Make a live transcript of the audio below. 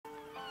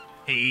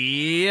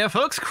Hey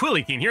folks,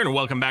 Quilly here, and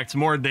welcome back to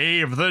more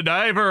Dave the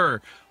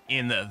Diver.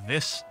 In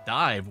this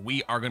dive,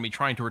 we are going to be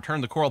trying to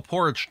return the coral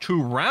porridge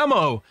to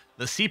Ramo,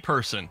 the sea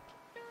person.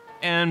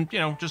 And, you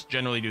know, just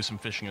generally do some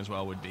fishing as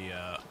well would be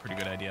a pretty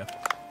good idea.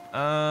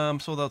 Yeah,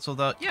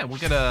 we'll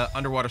get a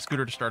underwater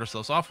scooter to start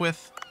ourselves off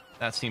with.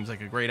 That seems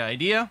like a great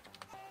idea.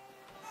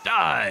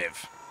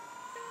 Dive!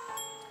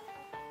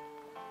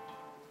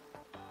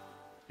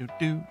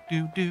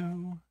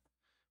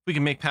 We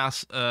can make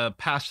pass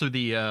through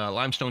the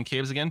limestone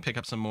caves again, pick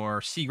up some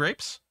more sea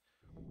grapes.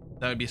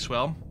 That would be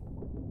swell.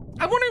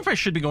 I'm wondering if I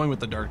should be going with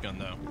the dart gun,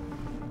 though.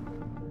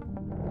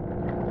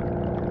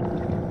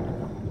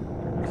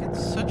 Get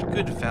such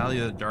good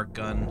value of the dart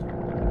gun.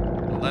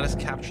 Let us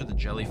capture the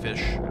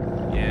jellyfish.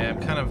 Yeah, I'm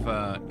kind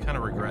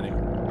of regretting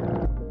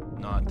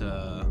not.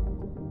 I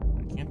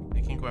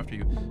can't go after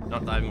you.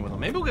 Not diving with them.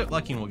 Maybe we'll get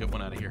lucky and we'll get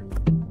one out of here.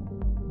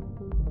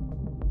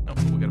 Nope,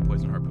 we'll get a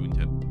poison harpoon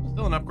tip.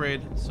 Still an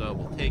upgrade, so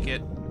we'll take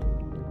it.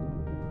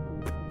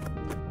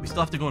 We still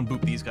have to go and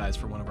boop these guys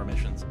for one of our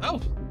missions.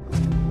 Oh,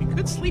 we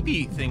could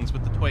sleepy things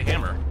with the toy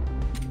hammer.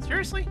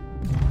 Seriously?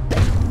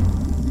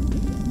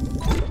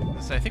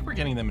 So I think we're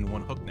getting them in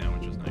one hook now,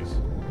 which is nice.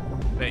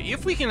 But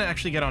if we can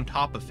actually get on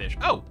top of fish.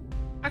 Oh,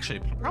 actually,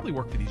 it would probably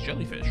work for these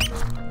jellyfish.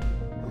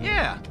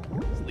 Yeah,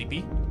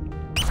 sleepy.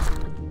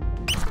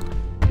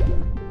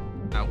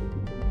 Ow.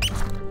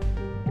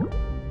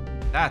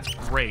 That's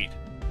great.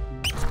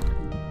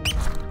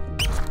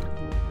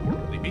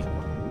 Sleepy.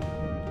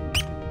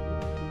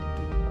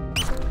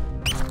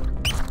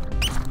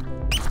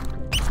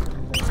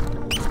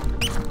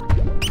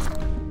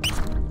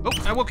 Oh,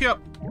 I woke you up.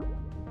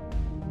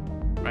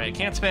 Alright, I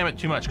can't spam it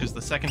too much because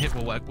the second hit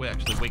will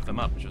actually wake them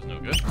up, which is no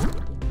good. There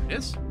it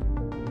is.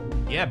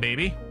 Yeah,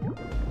 baby.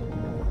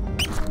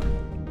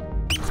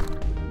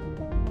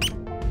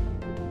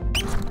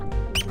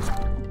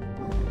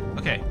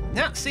 Okay,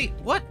 now see,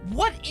 what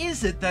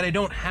is it that I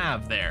don't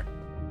have there?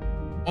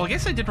 Well, I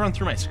guess I did run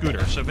through my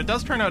scooter, so if it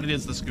does turn out it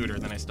is the scooter,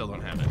 then I still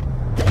don't have it.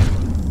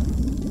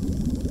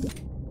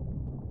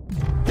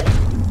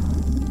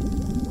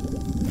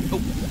 Oh,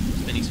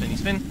 spinny, spinny,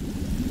 spin.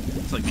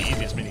 It's like the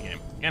easiest minigame.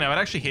 And I would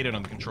actually hate it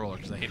on the controller,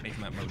 because I hate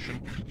making that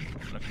motion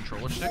on a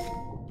controller stick.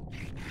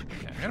 Okay,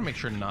 I gotta make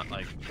sure to not,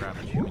 like, grab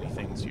too many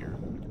things here.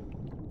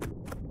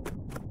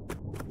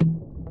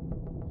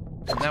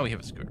 So now we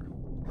have a scooter.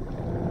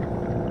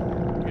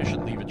 Maybe I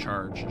should leave a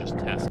charge, just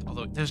test.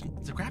 Although,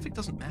 the graphic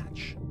doesn't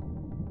match.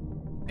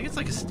 I think it's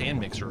like a stand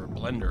mixer or a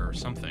blender or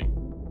something.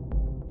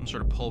 Some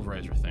sort of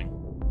pulverizer thing.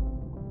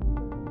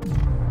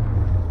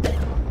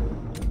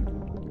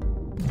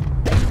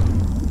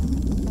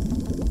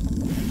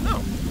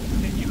 Oh,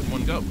 okay, you in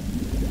one go.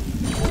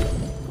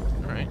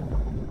 Alright.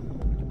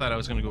 I thought I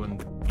was going to go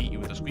and beat you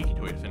with a squeaky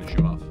toy to finish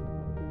you off.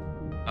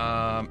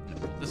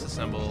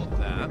 Disassemble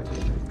that.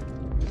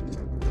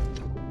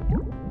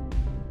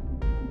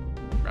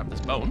 Grab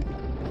this bone.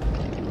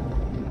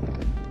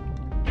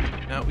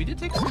 Now, we did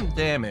take some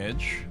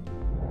damage.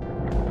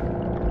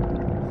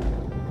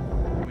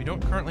 We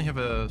don't currently have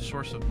a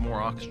source of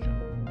more oxygen.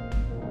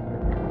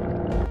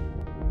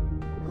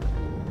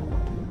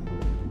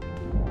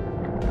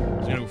 I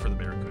was gonna go for the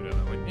barracuda.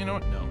 I'm like, you know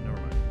what? No,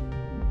 never mind.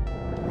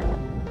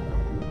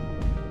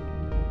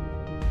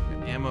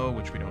 Got ammo,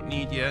 which we don't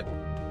need yet.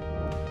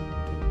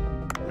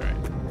 Alright.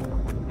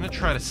 I'm gonna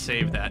try to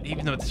save that,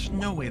 even though there's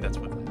no way that's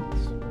what that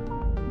is.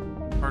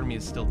 Part of me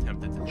is still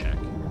tempted to check.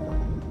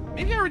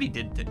 Maybe I already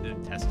did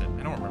test it.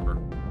 I don't remember.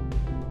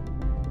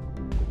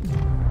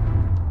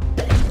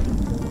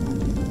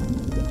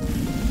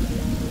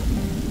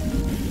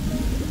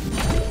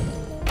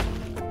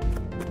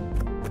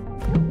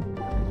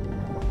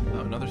 Oh,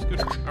 another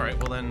scooter. All right,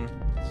 well then,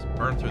 let's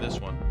burn through this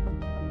one.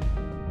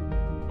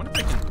 What if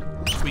I can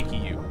squeaky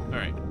you? All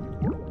right.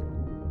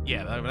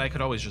 Yeah, but I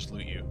could always just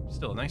loot you.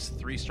 Still, a nice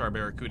 3-star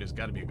barracuda's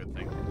got to be a good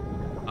thing.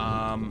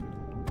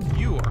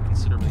 You are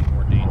considerably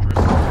more dangerous.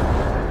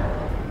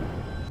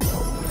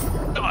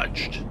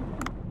 Dodged.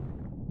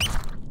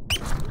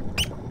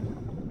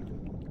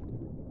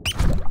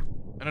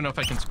 I don't know if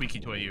I can squeaky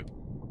toy you.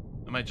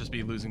 I might just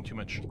be losing too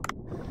much.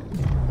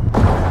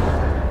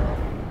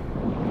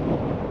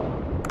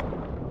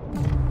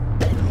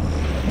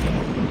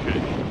 Okay.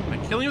 By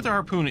killing you with a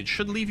harpoon, it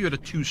should leave you at a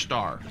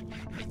 2-star.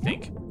 I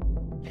think.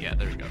 Yeah,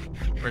 there we go.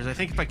 Whereas I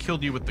think if I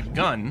killed you with the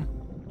gun,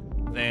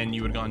 then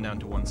you would have gone down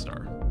to 1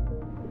 star.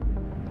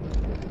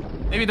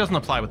 Maybe it doesn't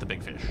apply with the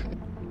big fish.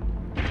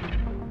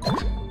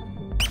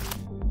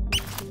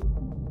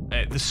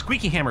 The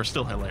squeaky hammer is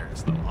still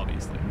hilarious, though,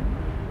 obviously.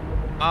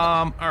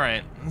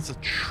 Alright. That's a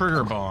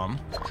trigger bomb,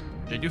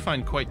 which I do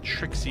find quite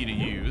tricksy to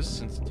use,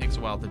 since it takes a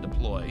while to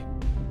deploy.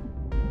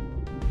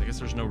 I guess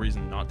there's no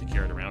reason not to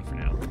carry it around for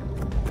now.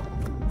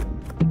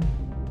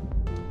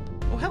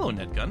 Oh, hello,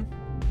 net gun.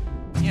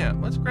 Yeah,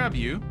 let's grab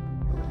you.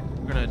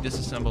 We're gonna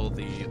disassemble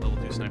the level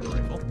 2 sniper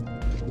rifle.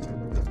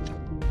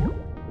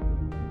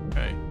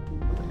 Okay.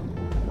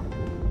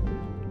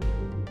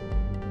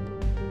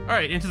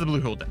 Alright, into the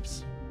blue hole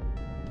depths.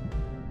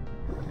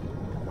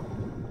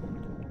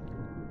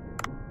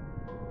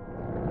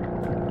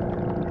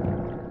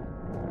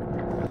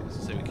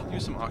 do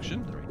some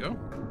oxygen. There we go.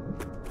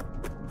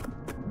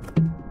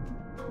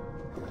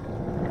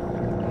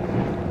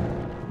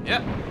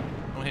 Yeah.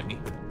 Don't hit me.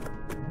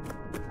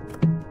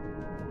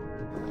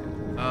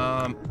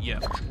 Yeah,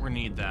 we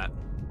need that.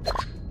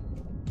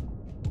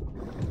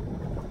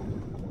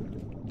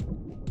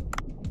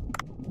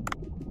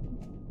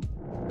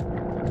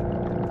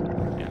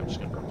 Yeah, I'm just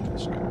gonna run through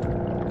this scoop.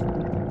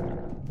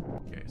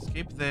 Okay,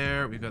 escape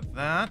there. We got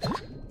that.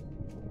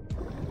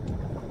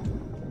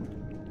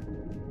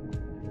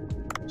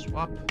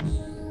 Swap.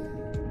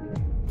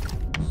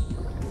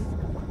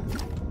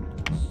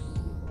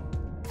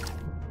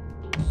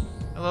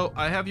 Hello,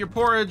 I have your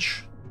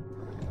porridge.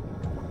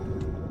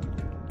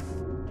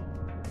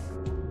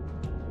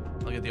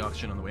 I'll get the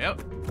oxygen on the way out.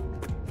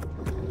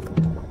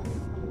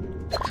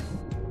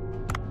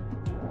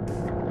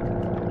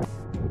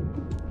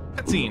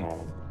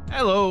 Cutscene.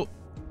 Hello.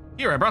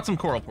 Here, I brought some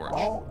coral porridge.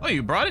 Oh,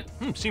 you brought it?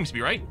 Seems to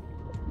be right.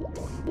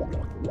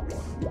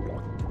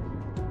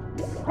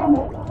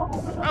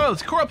 Oh,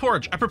 it's coral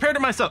porridge. I prepared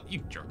it myself. You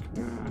jerk.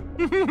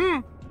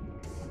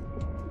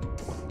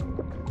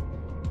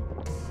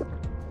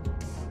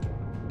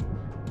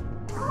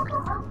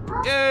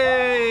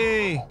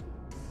 Yay!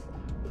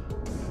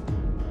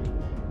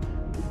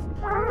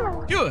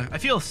 Phew, I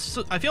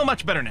feel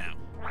much better now.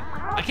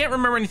 I can't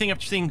remember anything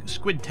after seeing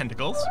squid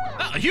tentacles.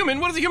 Ah, a human?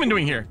 What is a human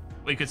doing here?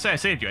 Well, you could say I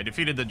saved you. I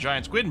defeated the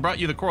giant squid and brought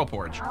you the coral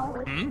porridge.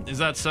 Is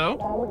that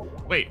so?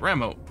 Wait,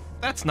 Ramo,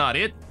 that's not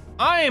it.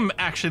 I'm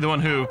actually the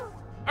one who...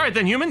 All right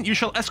then, human, you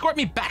shall escort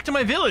me back to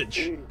my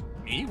village.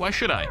 Me? Why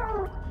should I?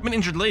 I'm an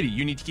injured lady.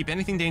 You need to keep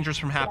anything dangerous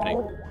from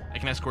happening. I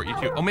can escort you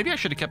too. Oh, maybe I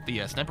should have kept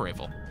the sniper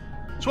rifle.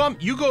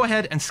 Swamp, you go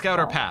ahead and scout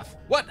our path.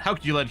 What? How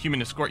could you let a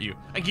human escort you?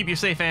 I keep you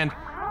safe and...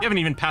 You haven't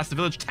even passed the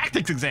village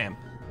tactics exam.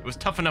 It was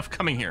tough enough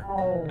coming here.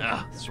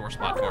 Sore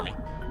spot for me.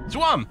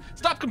 Swam,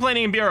 stop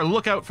complaining and be our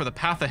lookout for the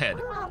path ahead.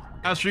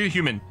 As for you,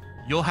 human,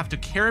 you'll have to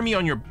carry me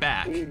on your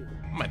back.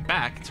 My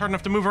back? It's hard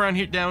enough to move around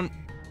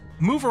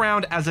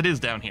as it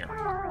is down here.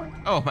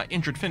 Oh, my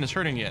injured fin is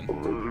hurting again.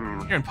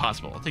 You're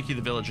impossible. I'll take you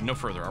to the village and no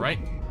further, all right?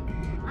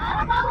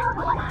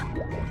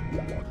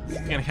 Is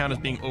this gonna count as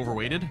being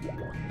overweighted?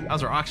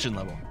 How's our oxygen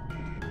level?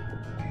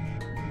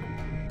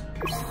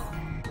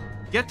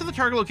 Get to the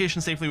target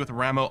location safely with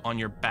Ramo on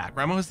your back.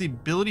 Ramo has the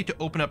ability to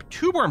open up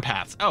tube-worm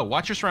paths. Oh,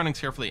 watch your surroundings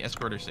carefully.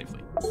 Escort her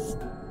safely.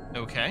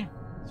 Okay.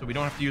 So we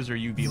don't have to use our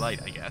UV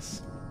light, I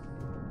guess.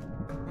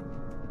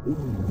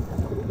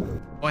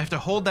 Oh, I have to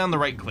hold down the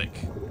right click.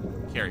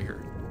 Carry her.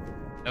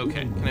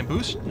 Okay. Can I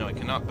boost? No, I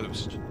cannot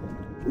boost.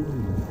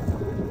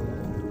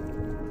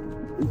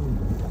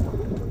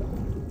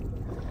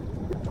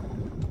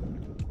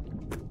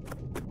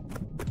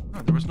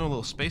 Oh, there was no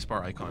little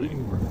spacebar icon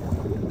anymore.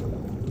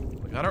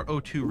 Got our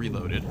O2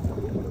 reloaded.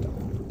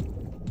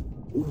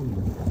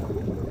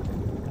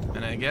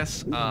 And I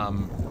guess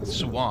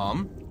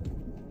Swam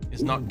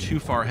is not too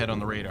far ahead on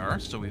the radar,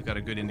 so we've got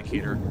a good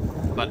indicator.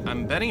 But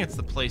I'm betting it's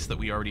the place that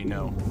we already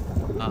know.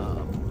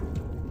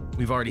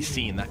 We've already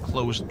seen that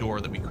closed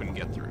door that we couldn't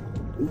get through.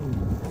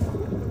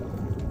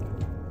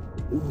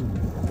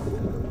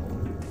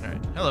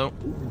 Alright, hello.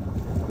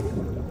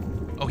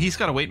 Oh, he's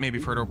got to wait maybe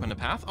for it to open the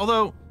path.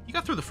 Although, he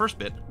got through the first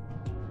bit.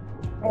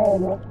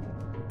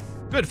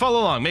 Good, follow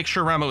along. Make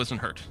sure Ramo isn't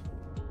hurt.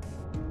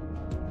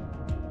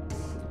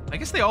 I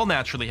guess they all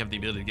naturally have the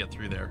ability to get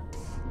through there.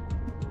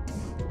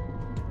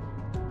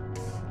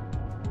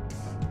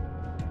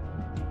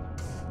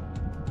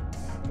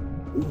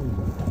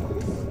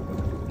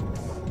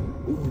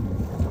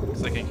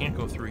 Looks like I can't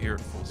go through here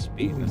at full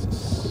speed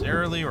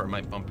necessarily, or I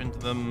might bump into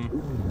them.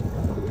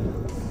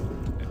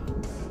 Okay.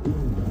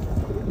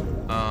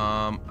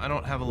 I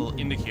don't have a little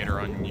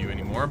indicator on you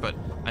anymore, but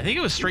I think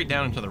it was straight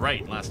down and to the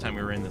right last time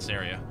we were in this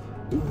area.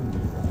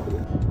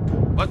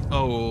 What?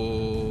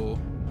 Oh.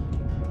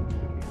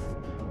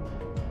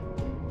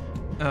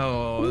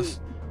 Oh, this is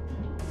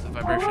a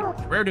vibration.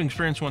 Rare to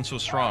experience one so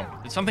strong.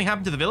 Did something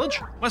happen to the village?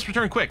 Must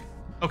return quick.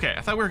 Okay,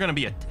 I thought we were going to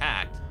be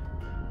attacked.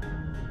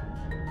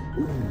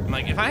 I'm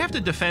like, if I have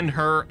to defend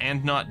her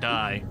and not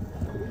die,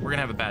 we're going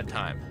to have a bad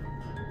time.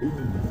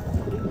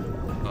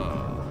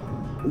 Oh,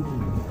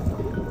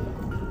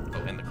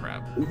 and the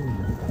crab.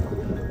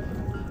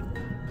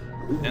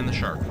 And the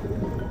shark.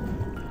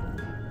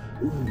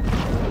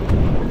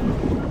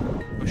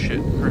 Oh shit,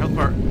 her health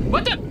bar.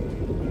 What the?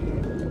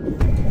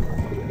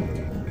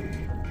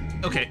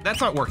 Okay,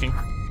 that's not working.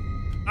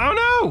 Oh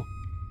no!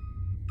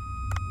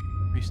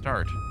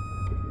 Restart.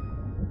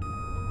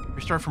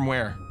 Restart from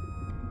where?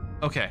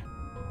 Okay,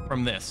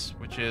 from this,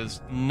 which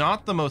is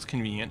not the most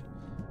convenient,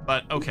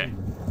 but okay.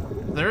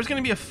 There's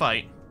gonna be a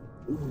fight.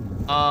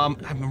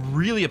 I'm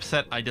really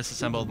upset I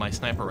disassembled my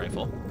sniper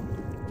rifle,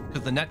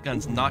 because the net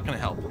gun's not gonna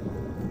help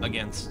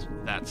against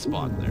that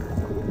spot there.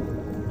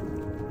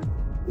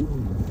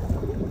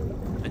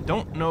 I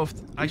don't know if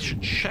I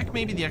should check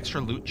maybe the extra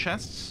loot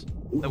chests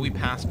that we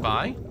passed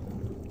by,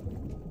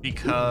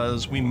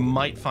 because we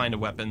might find a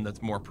weapon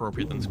that's more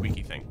appropriate than the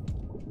squeaky thing.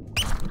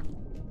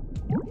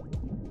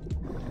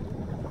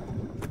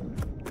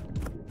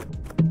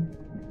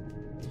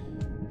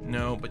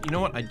 No, but you know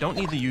what? I don't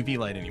need the UV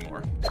light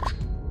anymore.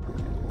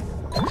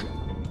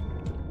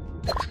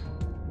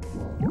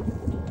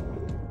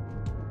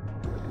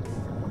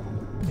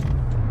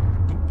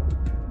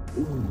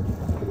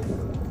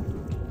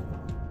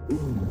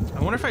 I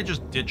wonder if I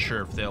just ditch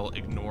her, if they'll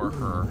ignore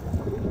her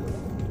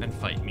and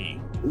fight me.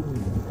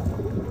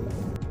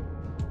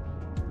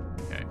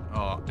 Okay.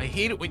 Oh, I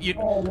hate it when you...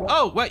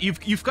 Oh, what?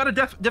 You've got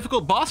a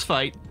difficult boss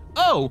fight?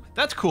 Oh,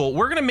 that's cool.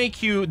 We're gonna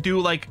make you do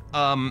like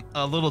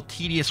a little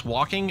tedious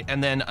walking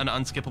and then an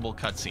unskippable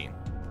cutscene.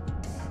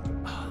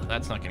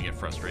 That's not gonna get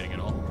frustrating at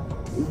all.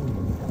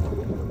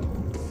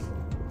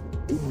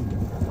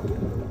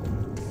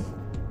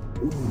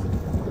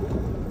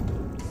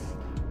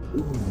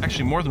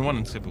 Actually, more than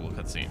one unskippable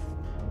cutscene.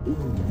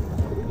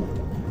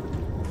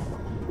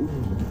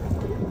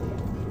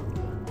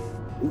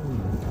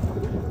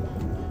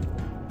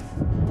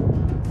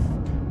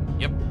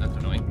 Yep, that's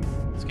annoying.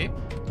 Escape.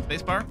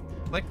 Spacebar.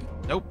 Click.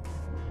 Nope.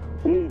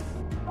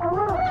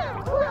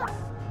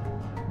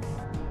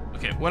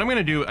 Okay, what I'm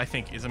gonna do, I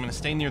think, is I'm gonna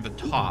stay near the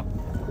top,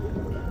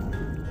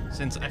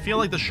 since I feel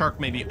like the shark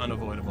may be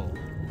unavoidable.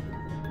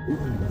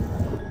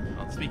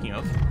 Well, speaking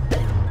of,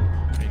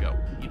 there you go.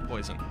 Eat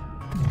poison.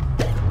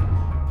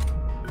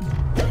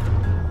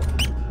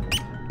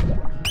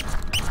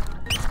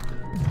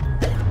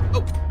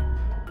 Oh!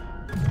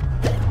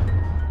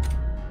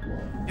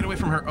 Get away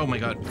from her. Oh my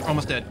god.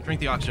 Almost dead. Drink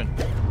the oxygen.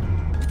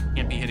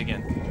 Can't be hit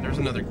again. There's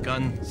another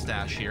gun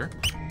stash here.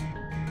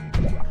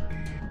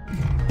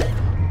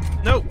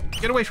 No!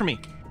 Get away from me!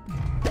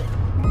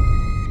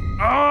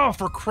 Oh,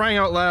 for crying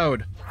out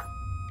loud!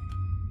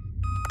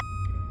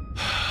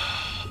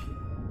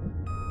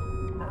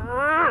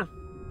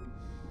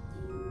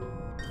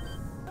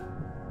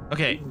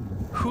 Okay,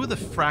 who the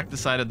frack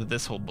decided that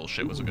this whole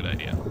bullshit was a good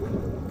idea?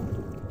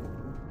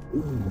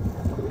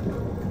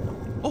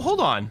 Oh,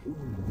 hold on.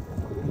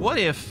 What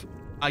if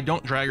I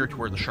don't drag her to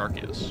where the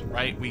shark is,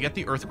 right? We get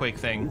the earthquake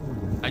thing.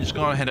 I just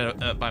go on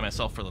ahead by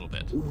myself for a little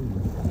bit.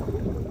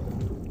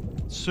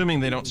 Assuming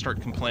they don't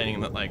start complaining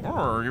that, like,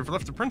 oh, you've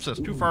left the princess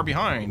too far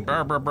behind.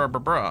 Brah, brah, brah,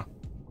 brah, brah.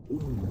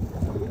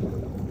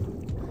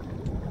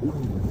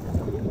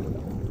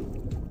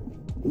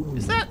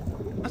 Is that...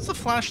 That's the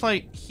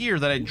flashlight here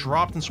that I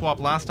dropped and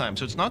swapped last time,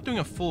 so it's not doing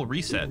a full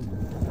reset.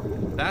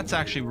 That's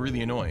actually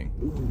really annoying.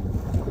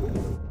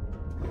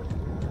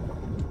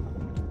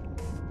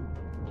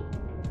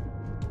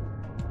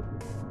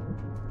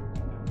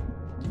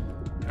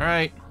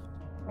 Alright.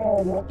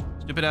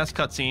 Stupid ass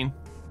cutscene.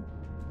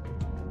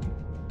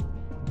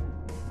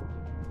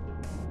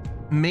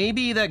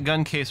 Maybe that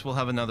gun case will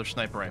have another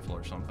sniper rifle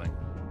or something.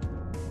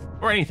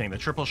 Or anything. The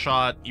triple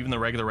shot, even the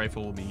regular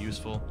rifle will be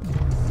useful.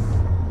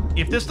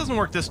 If this doesn't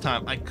work this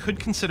time, I could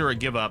consider a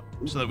give up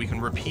so that we can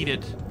repeat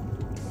it,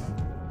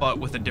 but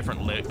with a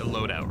different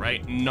loadout,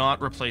 right?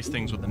 Not replace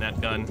things with the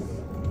net gun.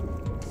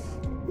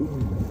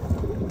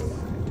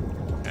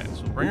 Okay,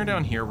 so we'll bring her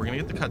down here. We're gonna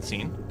get the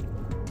cutscene.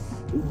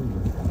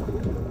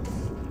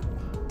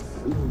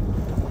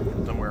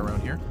 Somewhere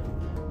around here.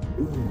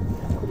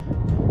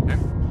 Okay.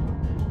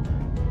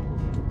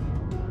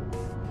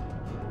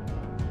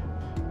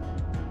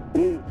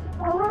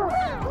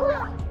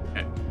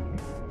 Okay.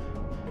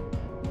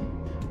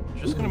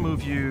 Just gonna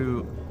move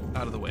you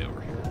out of the way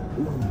over here.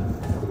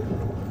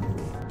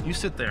 You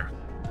sit there.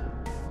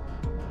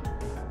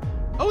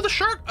 Oh, the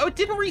shark! Oh, it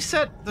didn't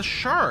reset the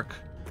shark.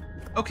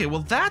 Okay,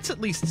 well that's at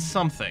least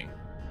something.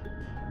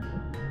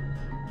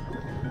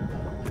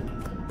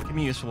 Give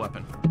me a useful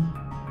weapon.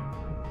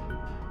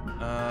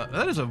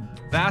 That is a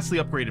vastly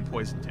upgraded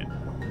poison tin.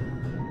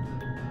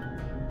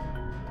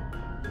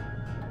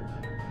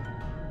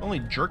 Only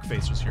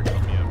Jerkface was here to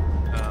help me out.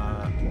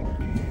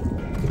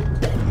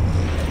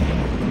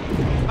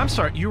 I'm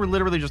sorry, you were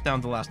literally just down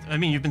to the last... I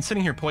mean, you've been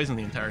sitting here poisoned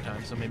the entire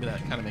time, so maybe that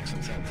kind of makes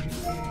some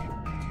sense.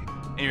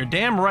 And you're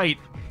damn right,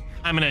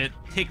 I'm gonna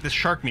take this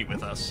shark meat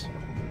with us.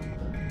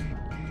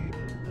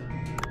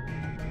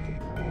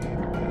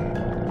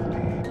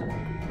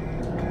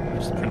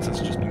 The princess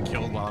has just been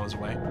killed while I was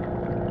away.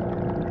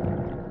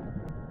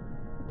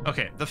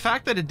 Okay, the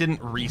fact that it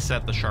didn't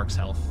reset the shark's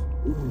health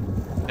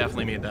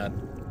definitely made that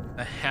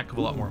a heck of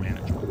a lot more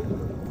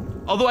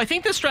manageable. Although I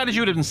think this strategy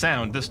would have been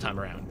sound this time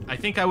around. I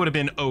think I would have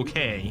been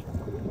okay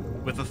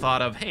with the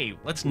thought of, hey,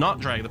 let's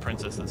not drag the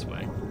princess this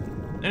way.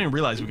 I didn't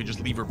realize we could just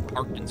leave her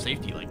parked in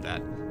safety like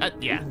that.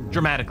 That, yeah,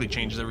 dramatically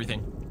changes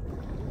everything.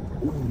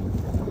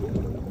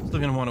 Still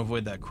gonna want to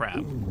avoid that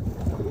crab.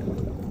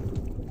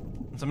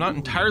 Since I'm not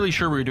entirely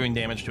sure we were doing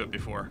damage to it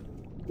before.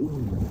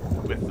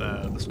 With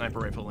the sniper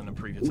rifle in a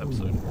previous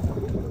episode.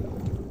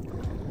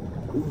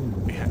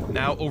 Yeah,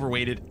 now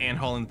overweighted and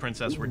hauling the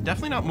princess. We're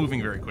definitely not moving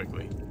very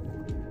quickly.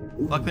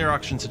 Luckily, our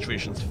oxygen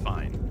situation's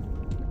fine.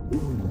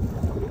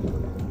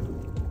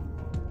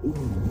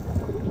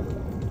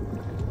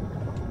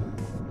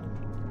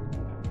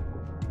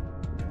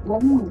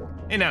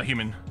 Hey now,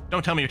 human.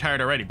 Don't tell me you're tired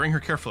already. Bring her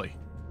carefully.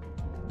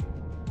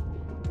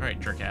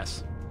 Alright, jerk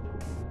ass.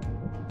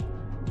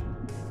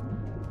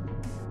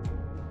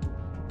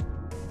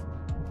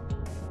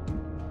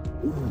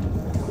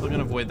 Still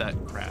gonna avoid that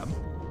crab.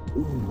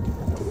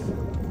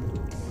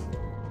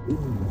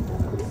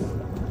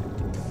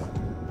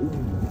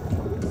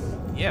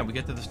 Yeah, we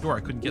get to this door I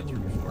couldn't get through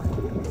before.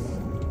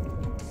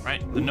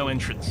 Right, the no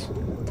entrance.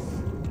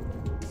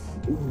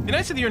 It'd be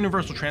nice if the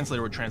universal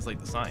translator would translate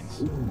the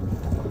signs.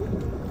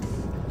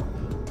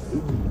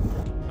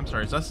 I'm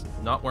sorry, is that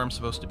not where I'm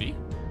supposed to be?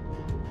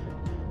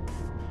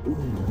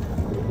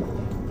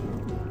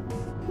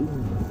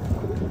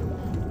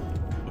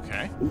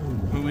 Okay.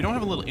 I mean, we don't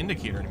have a little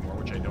indicator anymore,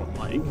 which I don't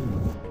like.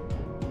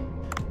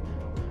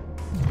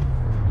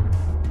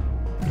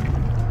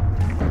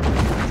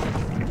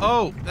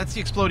 Oh, that's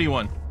the explodey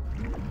one.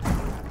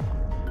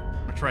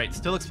 That's right,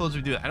 still explodes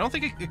if we do that. I don't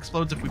think it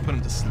explodes if we put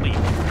him to sleep.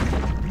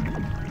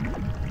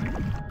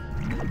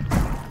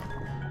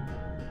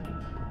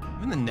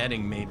 Even the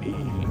netting may be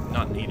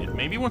not needed.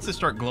 Maybe once they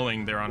start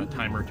glowing, they're on a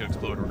timer to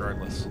explode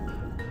regardless.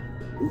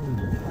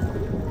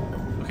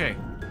 Okay.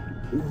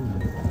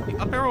 The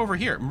up arrow over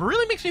here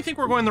really makes me think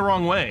we're going the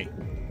wrong way.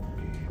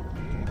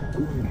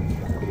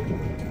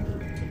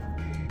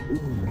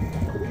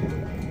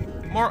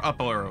 More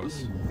up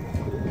arrows.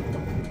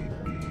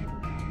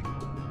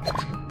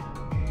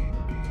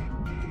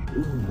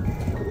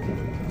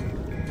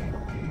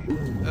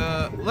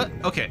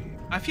 Okay.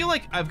 I feel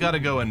like I've got to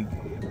go and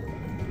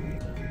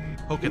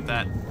poke at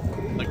that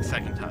like the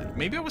second time.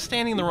 Maybe I was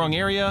standing in the wrong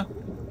area.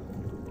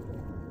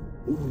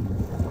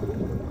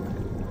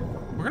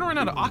 We're gonna run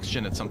out of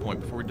oxygen at some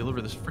point before we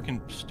deliver this freaking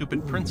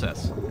stupid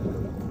princess.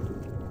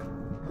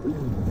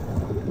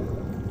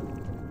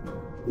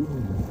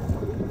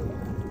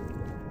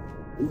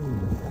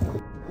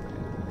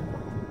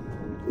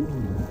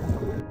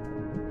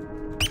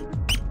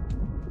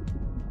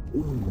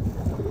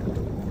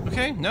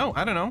 Okay, no,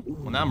 I don't know.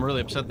 Well, now I'm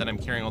really upset that I'm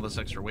carrying all this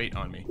extra weight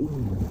on me.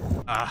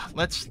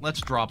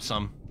 Let's drop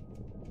some.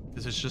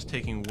 Because it's just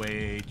taking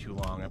way too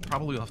long. I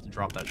probably will have to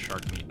drop that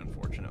shark meat,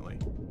 unfortunately.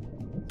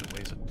 It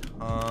weighs a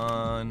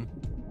ton.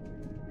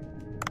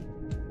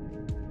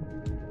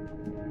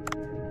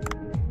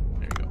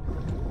 There you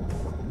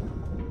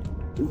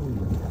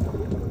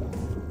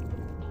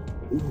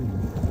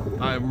go.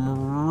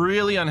 I'm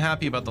really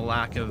unhappy about the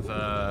lack of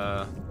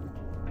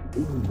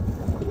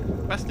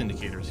quest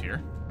indicators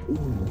here.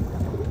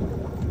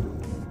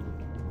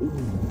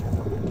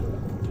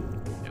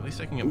 At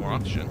least I can get more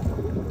oxygen.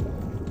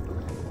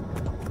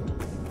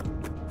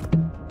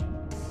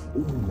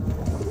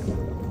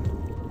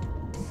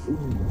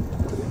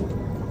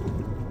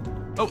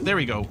 Oh, there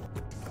we go.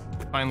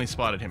 Finally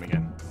spotted him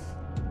again.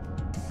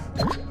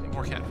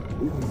 More cat food.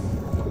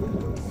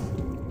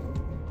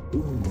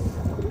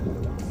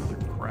 Another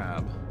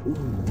crab.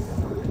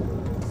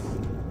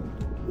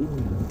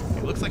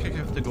 It looks like I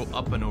have to go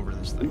up and over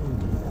this thing.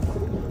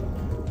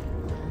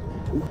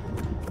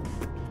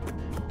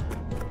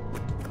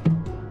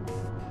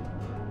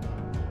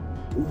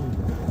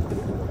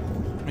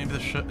 Maybe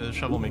the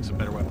shovel makes a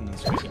better weapon than the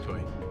squeaky toy.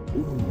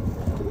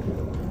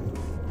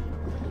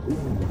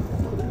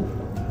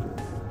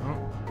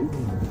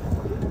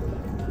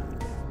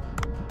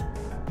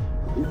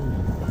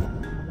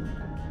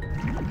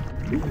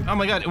 Oh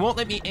my god, it won't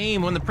let me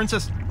aim when the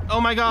princess... Oh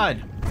my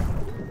god!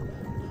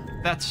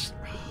 That's...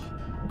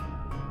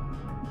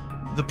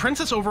 The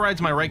princess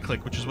overrides my right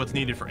click, which is what's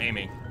needed for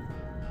aiming.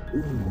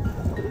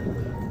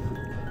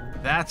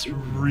 That's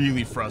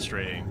really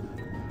frustrating.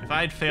 If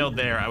I had failed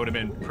there, I would have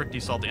been pretty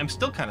salty. I'm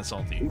still kind of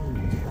salty.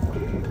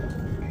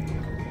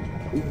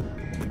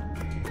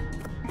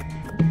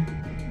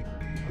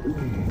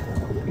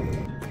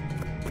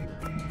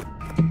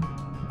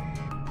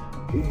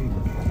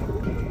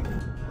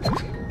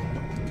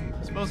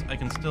 I suppose I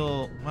can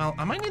still... Well,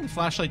 I might need the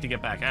flashlight to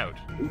get back out.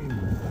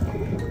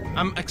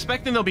 I'm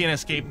expecting there'll be an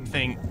escape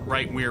thing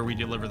right where we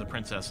deliver the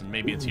princess, and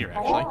maybe it's here,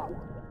 actually.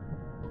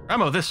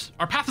 Ramo,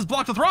 our path is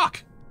blocked with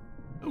rock!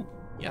 Oh,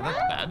 yeah, that's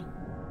bad.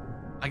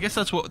 I guess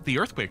that's what the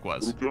earthquake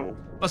was.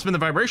 Must have been the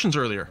vibrations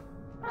earlier.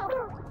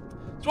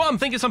 So I'm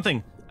thinking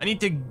something. I need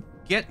to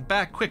get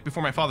back quick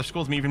before my father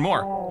scolds me even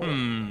more.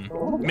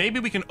 Maybe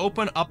we can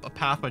open up a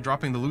path by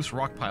dropping the loose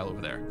rock pile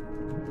over there.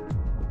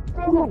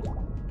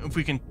 If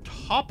we can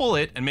topple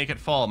it and make it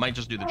fall, it might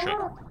just do the trick.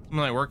 Something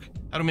might work.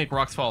 How do we make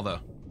rocks fall, though?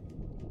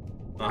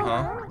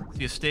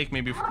 See a stake,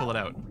 maybe if we pull it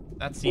out.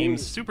 That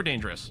seems super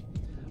dangerous.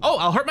 Oh,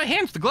 I'll hurt my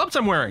hands with the gloves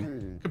I'm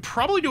wearing. Could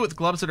probably do it with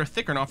gloves that are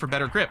thicker and offer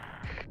better grip.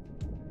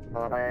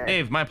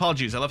 Dave, my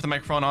apologies. I left the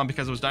microphone on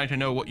because I was dying to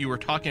know what you were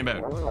talking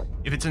about.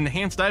 If it's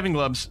enhanced diving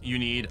gloves you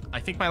need, I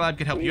think my lab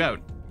could help you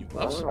out. New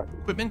gloves?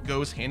 Equipment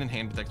goes hand in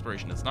hand with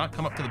exploration. Does not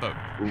come up to the boat.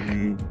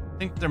 I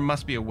think there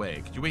must be a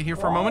way. Could you wait here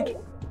for a moment?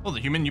 Hold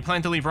it, human. You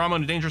plan to leave Ramo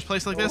in a dangerous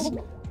place like this?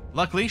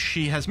 Luckily,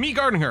 she has me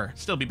guarding her.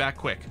 Still be back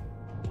quick.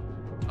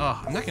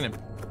 Oh, I'm not gonna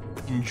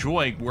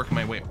enjoy working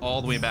my way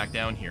all the way back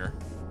down here.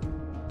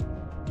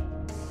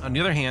 On the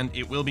other hand,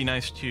 it will be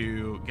nice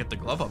to get the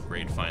glove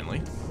upgrade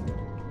finally.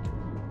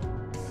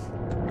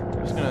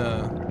 Just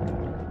gonna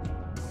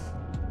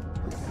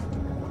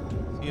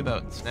see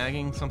about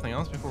snagging something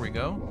else before we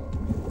go.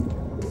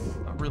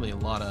 Not really a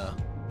lot of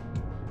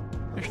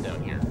fish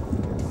down here.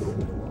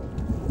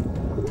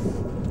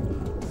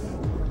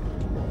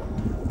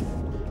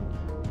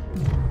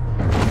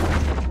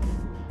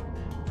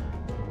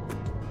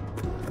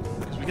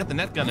 Because we got the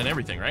net gun and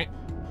everything, right?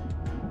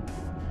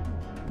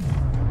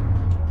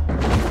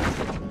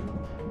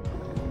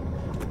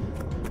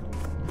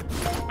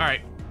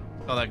 Alright.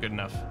 All that good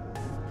enough.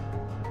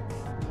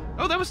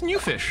 Oh, that was new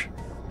fish.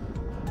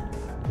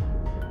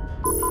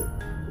 So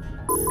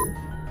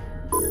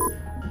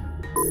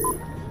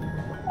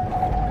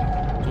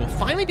we'll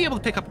finally be able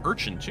to pick up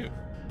urchin, too.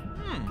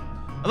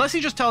 Unless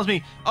he just tells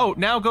me, oh,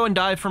 now go and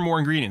dive for more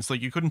ingredients.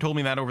 Like, you couldn't told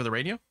me that over the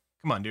radio?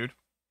 Come on, dude.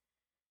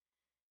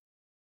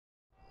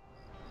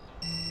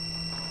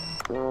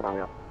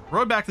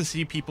 Road back to the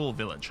Sea People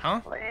Village,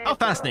 huh? How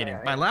fascinating.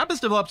 My lab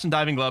has developed some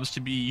diving gloves to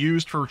be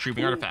used for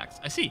retrieving artifacts.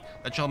 I see.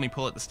 That shall help me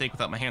pull at the stake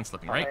without my hand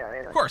slipping, right?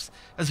 Of course.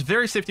 There's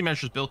various safety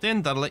measures built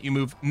in that'll let you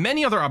move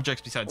many other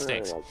objects besides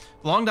stakes. The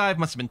long dive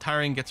must have been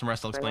tiring. Get some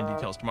rest. I'll explain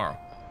details tomorrow.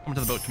 Come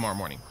to the boat tomorrow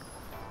morning.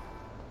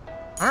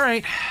 All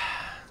right.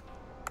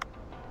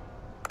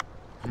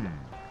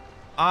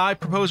 I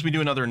propose we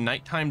do another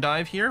nighttime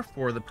dive here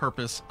for the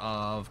purpose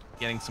of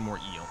getting some more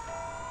eel.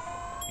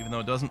 Even though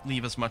it doesn't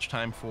leave us much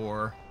time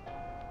for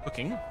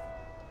cooking.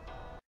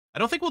 I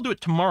don't think we'll do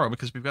it tomorrow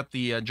because we've got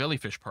the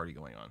jellyfish party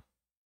going on.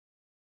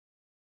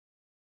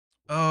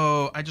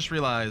 Oh, I just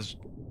realized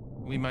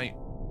we might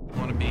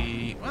want to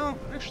be... Well,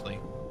 actually,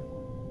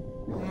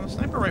 the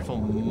sniper rifle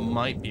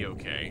might be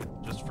okay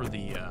just for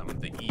the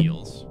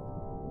eels.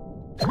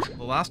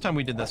 The last time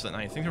we did this at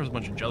night, I think there was a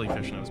bunch of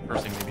jellyfish and I was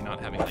cursing maybe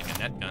not having like a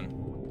net gun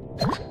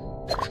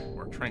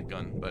or a trank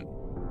gun, but...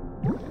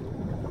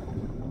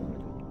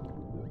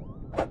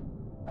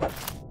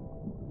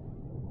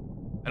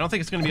 I don't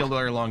think it's going to be a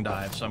very long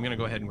dive, so I'm going to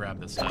go ahead and grab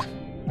this stuff.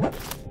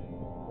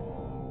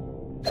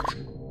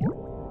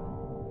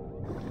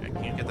 I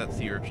can't get that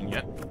sea urchin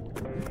yet.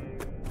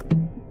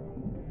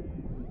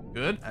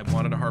 Good. I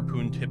wanted a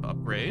harpoon tip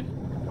upgrade.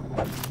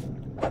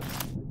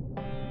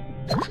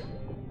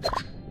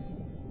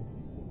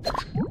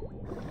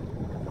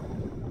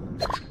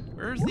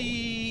 Where's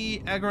the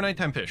aggro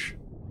nighttime fish?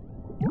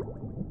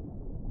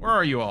 Where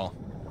are you all?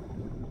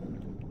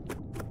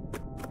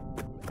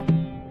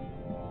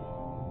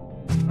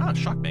 Ah,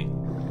 shockbang.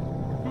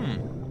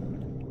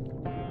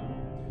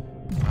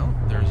 Well,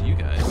 there's you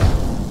guys.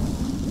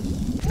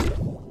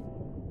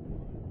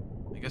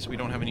 I guess we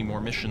don't have any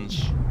more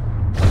missions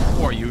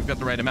for you. We've got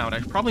the right amount. I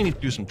probably need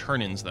to do some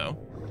turn-ins, though.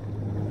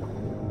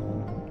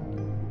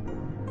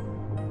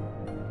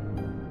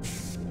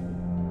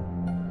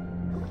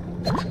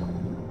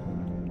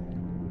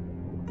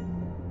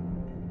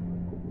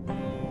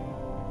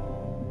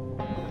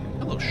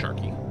 Hello,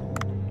 Sharky.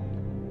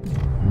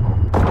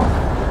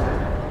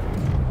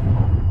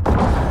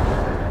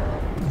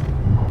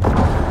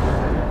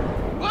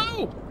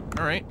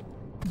 All right.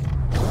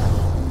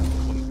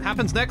 What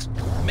happens next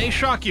may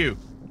shock you.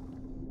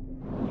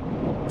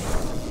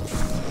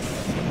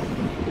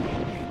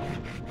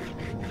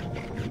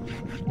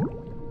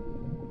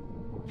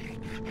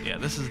 Yeah,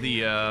 this is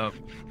the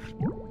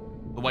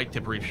white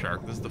tip reef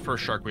shark. This is the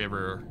first shark we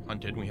ever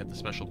hunted, and we had the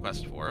special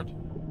quest for it.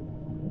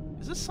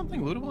 Is this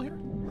something lootable here?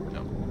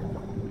 No.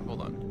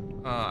 Hold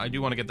on. I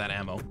do want to get that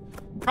ammo.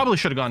 Probably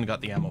should have gone and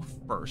got the ammo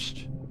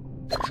first.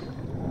 I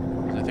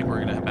think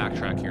we're going to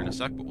backtrack here in a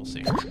sec, but we'll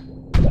see.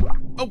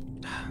 Oh!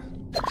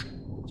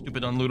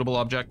 Stupid unlootable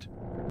object.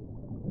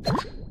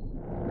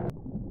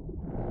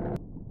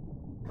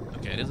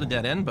 Okay, it is a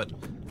dead end, but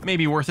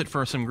maybe worth it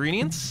for some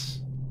ingredients.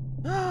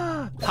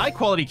 High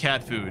quality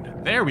cat food.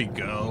 There we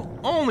go.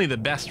 Only the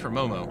best for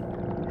Momo.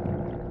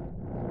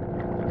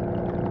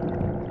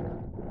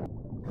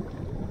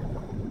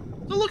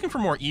 Still looking for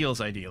more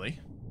eels, ideally.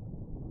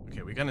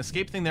 Okay, we got an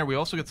escape thing there. We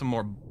also get some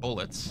more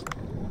bullets.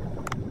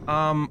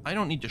 I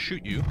don't need to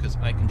shoot you, because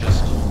I can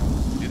just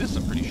do this,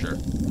 I'm pretty sure.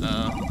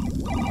 There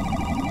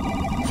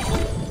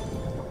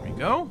we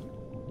go.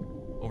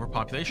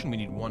 Overpopulation, we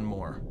need one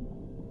more.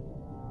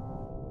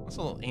 That's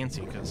a little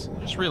antsy, because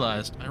I just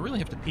realized I really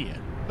have to pee. I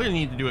clearly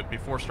need to do it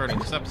before starting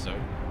this episode.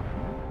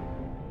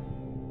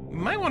 We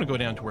might want to go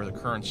down to where the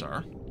currents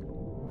are.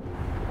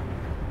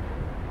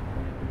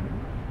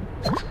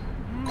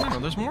 No,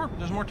 there's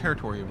more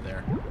territory over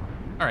there.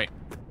 Alright.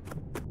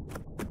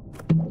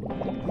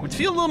 Would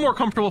feel a little more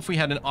comfortable if we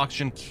had an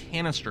oxygen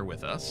canister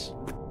with us.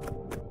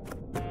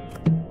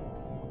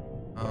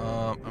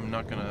 I'm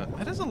not gonna...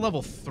 That is a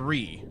level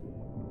 3.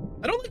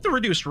 I don't like the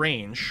reduced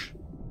range.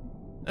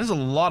 That is a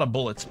lot of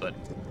bullets, but...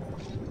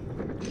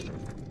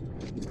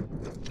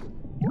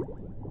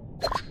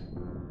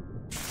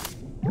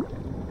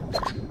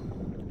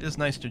 It is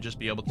nice to just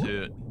be able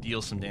to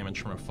deal some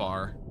damage from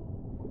afar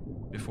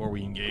before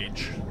we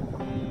engage.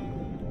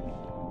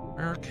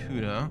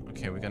 Barracuda.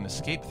 Okay, we got an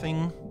escape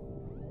thing.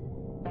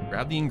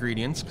 Grab the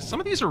ingredients, because some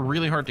of these are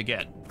really hard to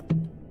get.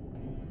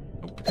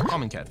 Oh,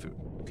 common cat food.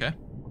 Okay.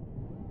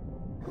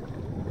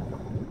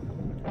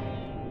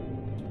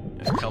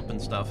 And kelp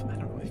and stuff. I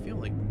don't know. I feel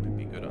like we might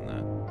be good on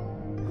that.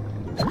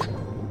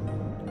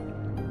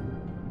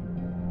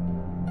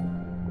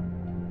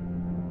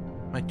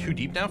 Am I too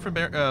deep now for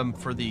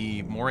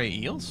the moray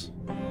eels?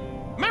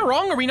 Am I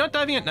wrong? Are we not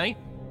diving at night?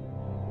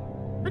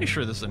 Pretty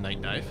sure this is a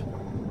night dive.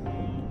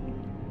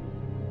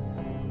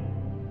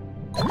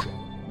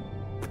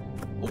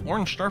 Oh,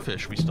 orange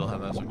starfish we still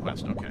have as a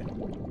quest. Okay.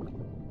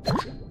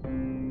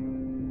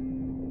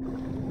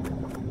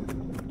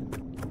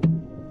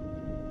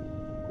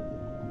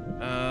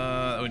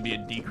 That would be a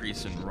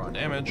decrease in raw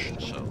damage,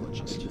 so let's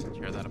just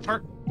tear that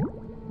apart.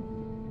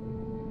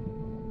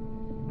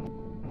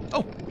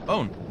 Oh,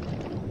 bone.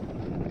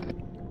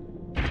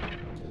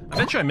 I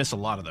bet you I miss a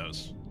lot of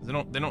those.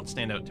 They don't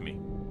stand out to me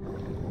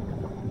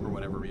for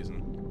whatever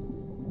reason.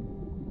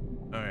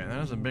 Okay,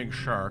 that is a big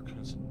shark.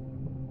 It's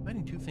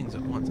fighting two things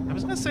at once. I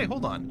was gonna say,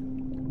 hold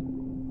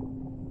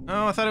on.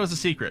 Oh, I thought it was a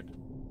secret.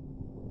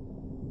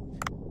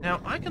 Now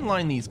I can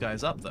line these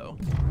guys up though,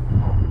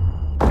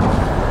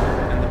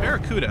 and the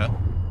barracuda.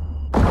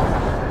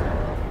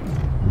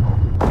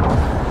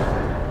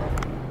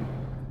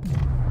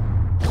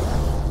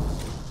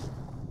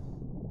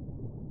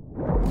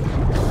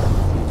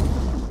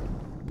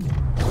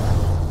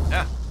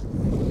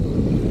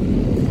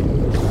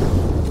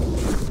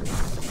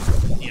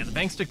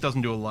 Bank stick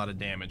doesn't do a lot of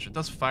damage. It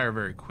does fire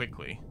very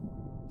quickly.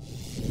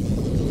 I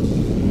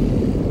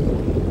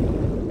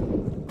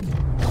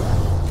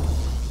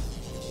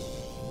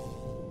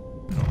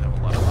don't have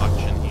a lot of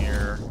oxygen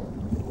here.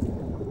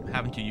 I'm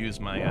having to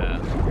use my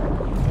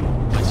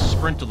my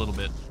sprint a little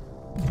bit,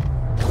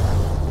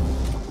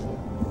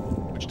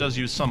 which does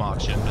use some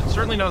oxygen, but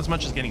certainly not as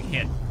much as getting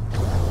hit.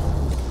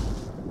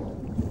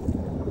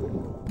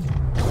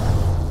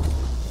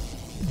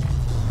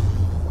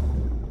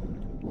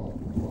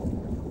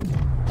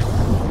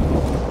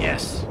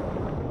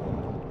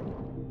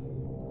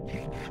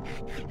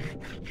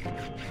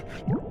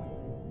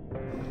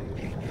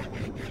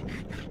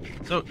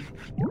 So,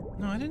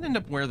 no, I didn't end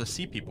up where the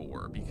sea people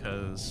were,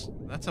 because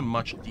that's a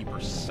much deeper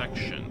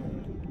section.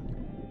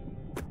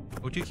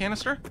 O2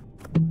 canister?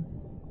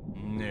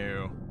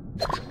 No.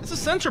 It's a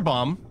sensor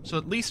bomb, so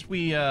at least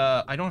we,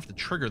 I don't have to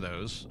trigger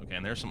those. Okay,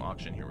 and there's some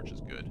oxygen here, which is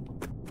good.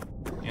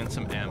 And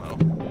some ammo.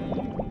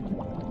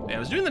 Yeah, I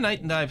was doing the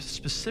night dive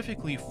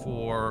specifically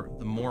for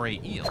the moray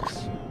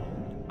eels.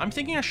 I'm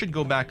thinking I should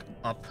go back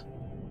up,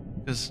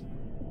 because,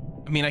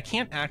 I mean, I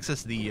can't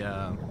access the,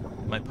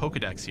 my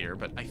Pokedex here,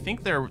 but I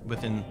think they're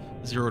within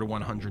 0 to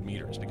 100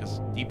 meters, because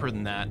deeper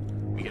than that,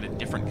 we get a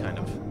different kind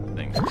of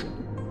thing.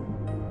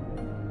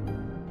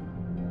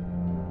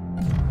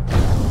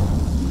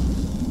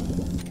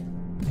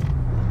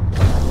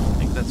 I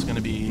think that's going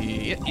to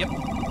be... Yep.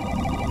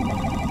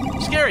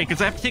 Scary,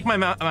 because I have to take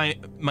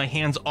my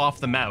hands off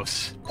the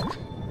mouse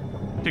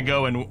to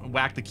go and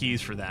whack the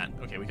keys for that.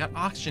 Okay, we got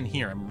oxygen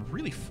here. I'm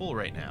really full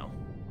right now.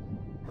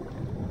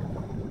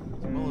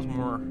 As well as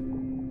more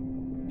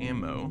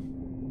ammo.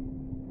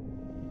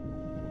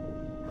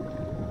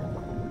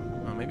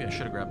 Oh, maybe I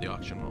should have grabbed the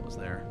oxygen while it was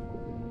there.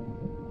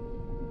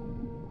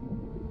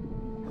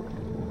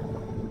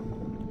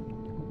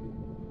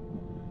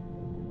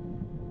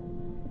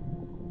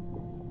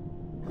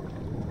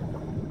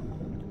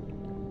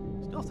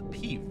 Still have to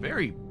pee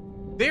very,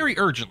 very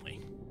urgently.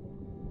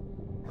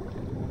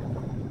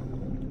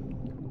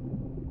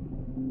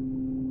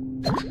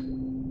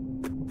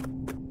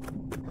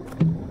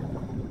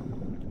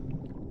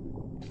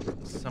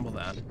 Assemble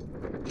that.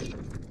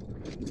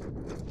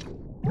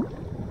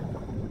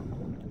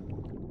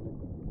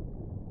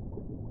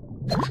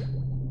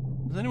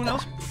 Does anyone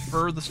else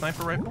prefer the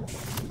sniper rifle?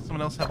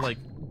 Someone else have, like,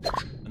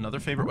 another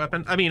favorite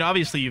weapon? I mean,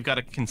 obviously, you've got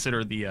to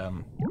consider the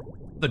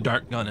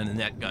dart gun and the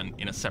net gun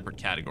in a separate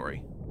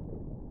category.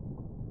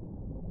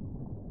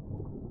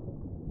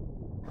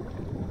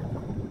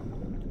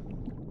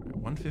 Right,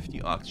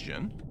 150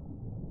 oxygen.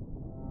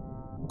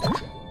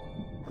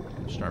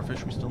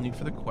 Starfish we still need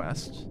for the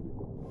quest.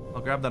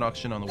 I'll grab that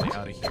oxygen on the way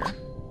out of here.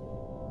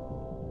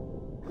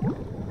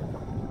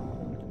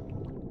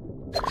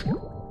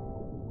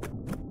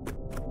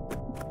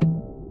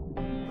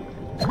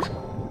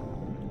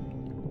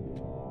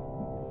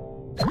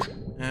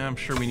 I'm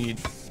sure we need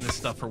this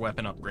stuff for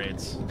weapon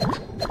upgrades.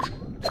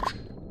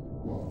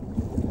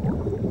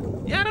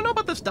 Yeah, I don't know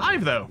about this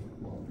dive, though.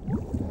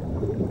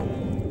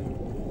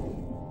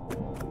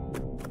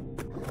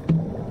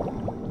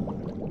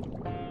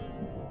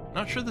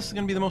 Not sure this is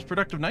going to be the most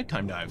productive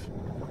nighttime dive.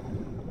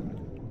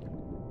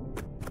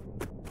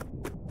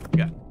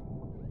 Got a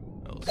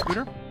little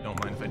scooter.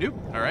 Don't mind if I do.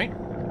 All right.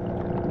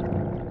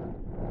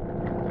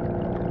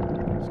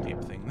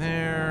 Escape thing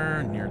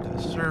there. Near to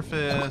the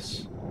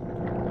surface.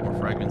 More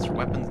fragments for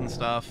weapons and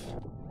stuff.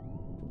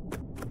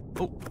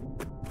 Oh.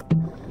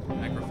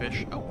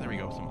 Agrifish. Oh, there we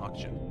go. Some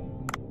oxygen.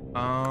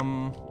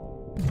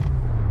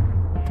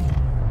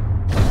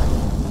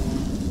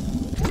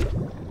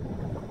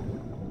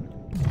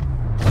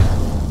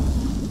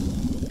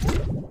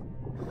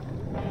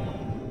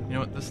 You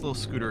know what? This little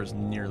scooter is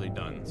nearly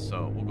done,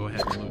 so we'll go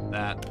ahead and loot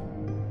that.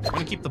 I'm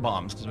gonna keep the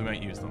bombs, because we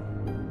might use them.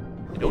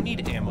 I don't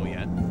need ammo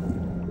yet.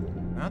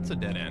 That's a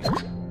dead end.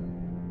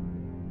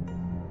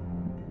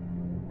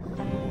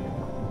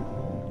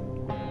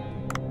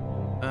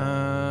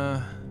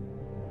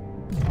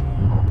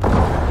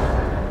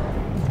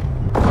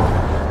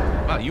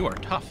 you are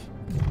tough.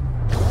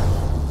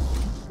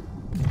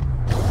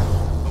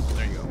 Oh,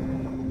 there you go.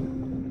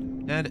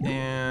 Dead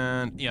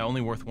and... yeah,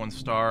 only worth 1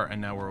 star, and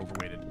now we're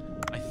overweighted.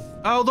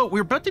 Although,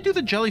 we're about to do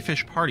the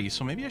jellyfish party,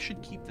 so maybe I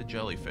should keep the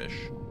jellyfish.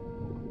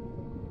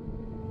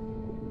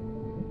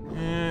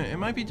 It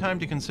might be time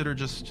to consider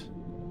just...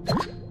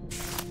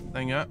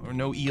 thing up, or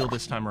no eel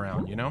this time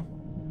around, you know?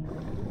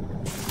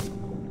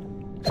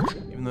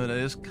 Even though that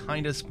is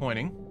kind of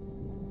disappointing.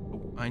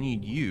 Oh, I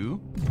need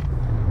you.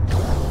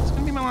 It's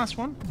gonna be my last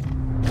one.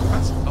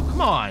 Oh,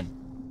 come on!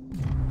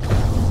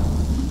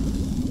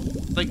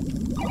 Like,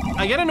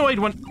 I get annoyed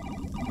when...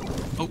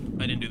 oh,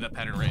 I didn't do that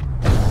pattern right.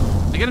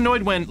 I get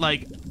annoyed when,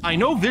 like, I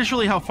know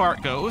visually how far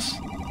it goes,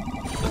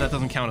 but that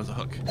doesn't count as a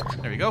hook.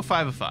 There we go,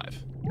 5 of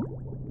 5.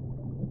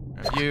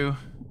 There's you.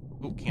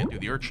 Oh, can't do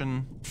the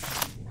urchin.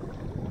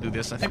 We'll do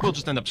this. I think we'll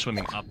just end up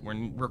swimming up.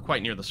 We're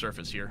quite near the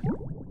surface here.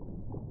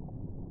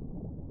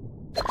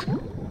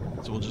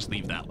 So we'll just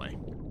leave that way.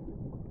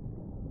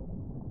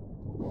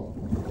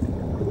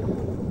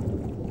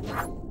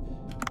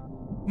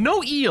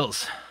 No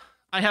eels.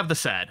 I have the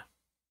sad.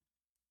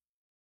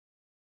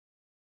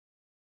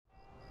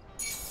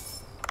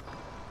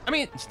 I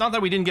mean, it's not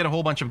that we didn't get a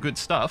whole bunch of good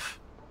stuff.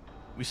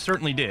 We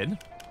certainly did.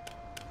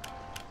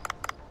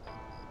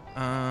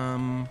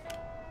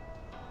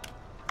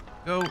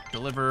 Go,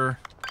 deliver,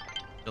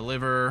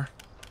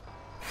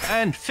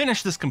 and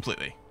finish this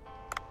completely.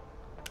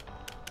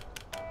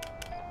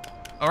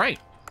 All right.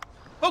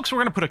 Folks, we're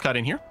going to put a cut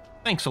in here.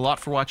 Thanks a lot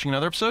for watching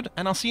another episode,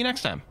 and I'll see you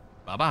next time.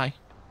 Bye-bye.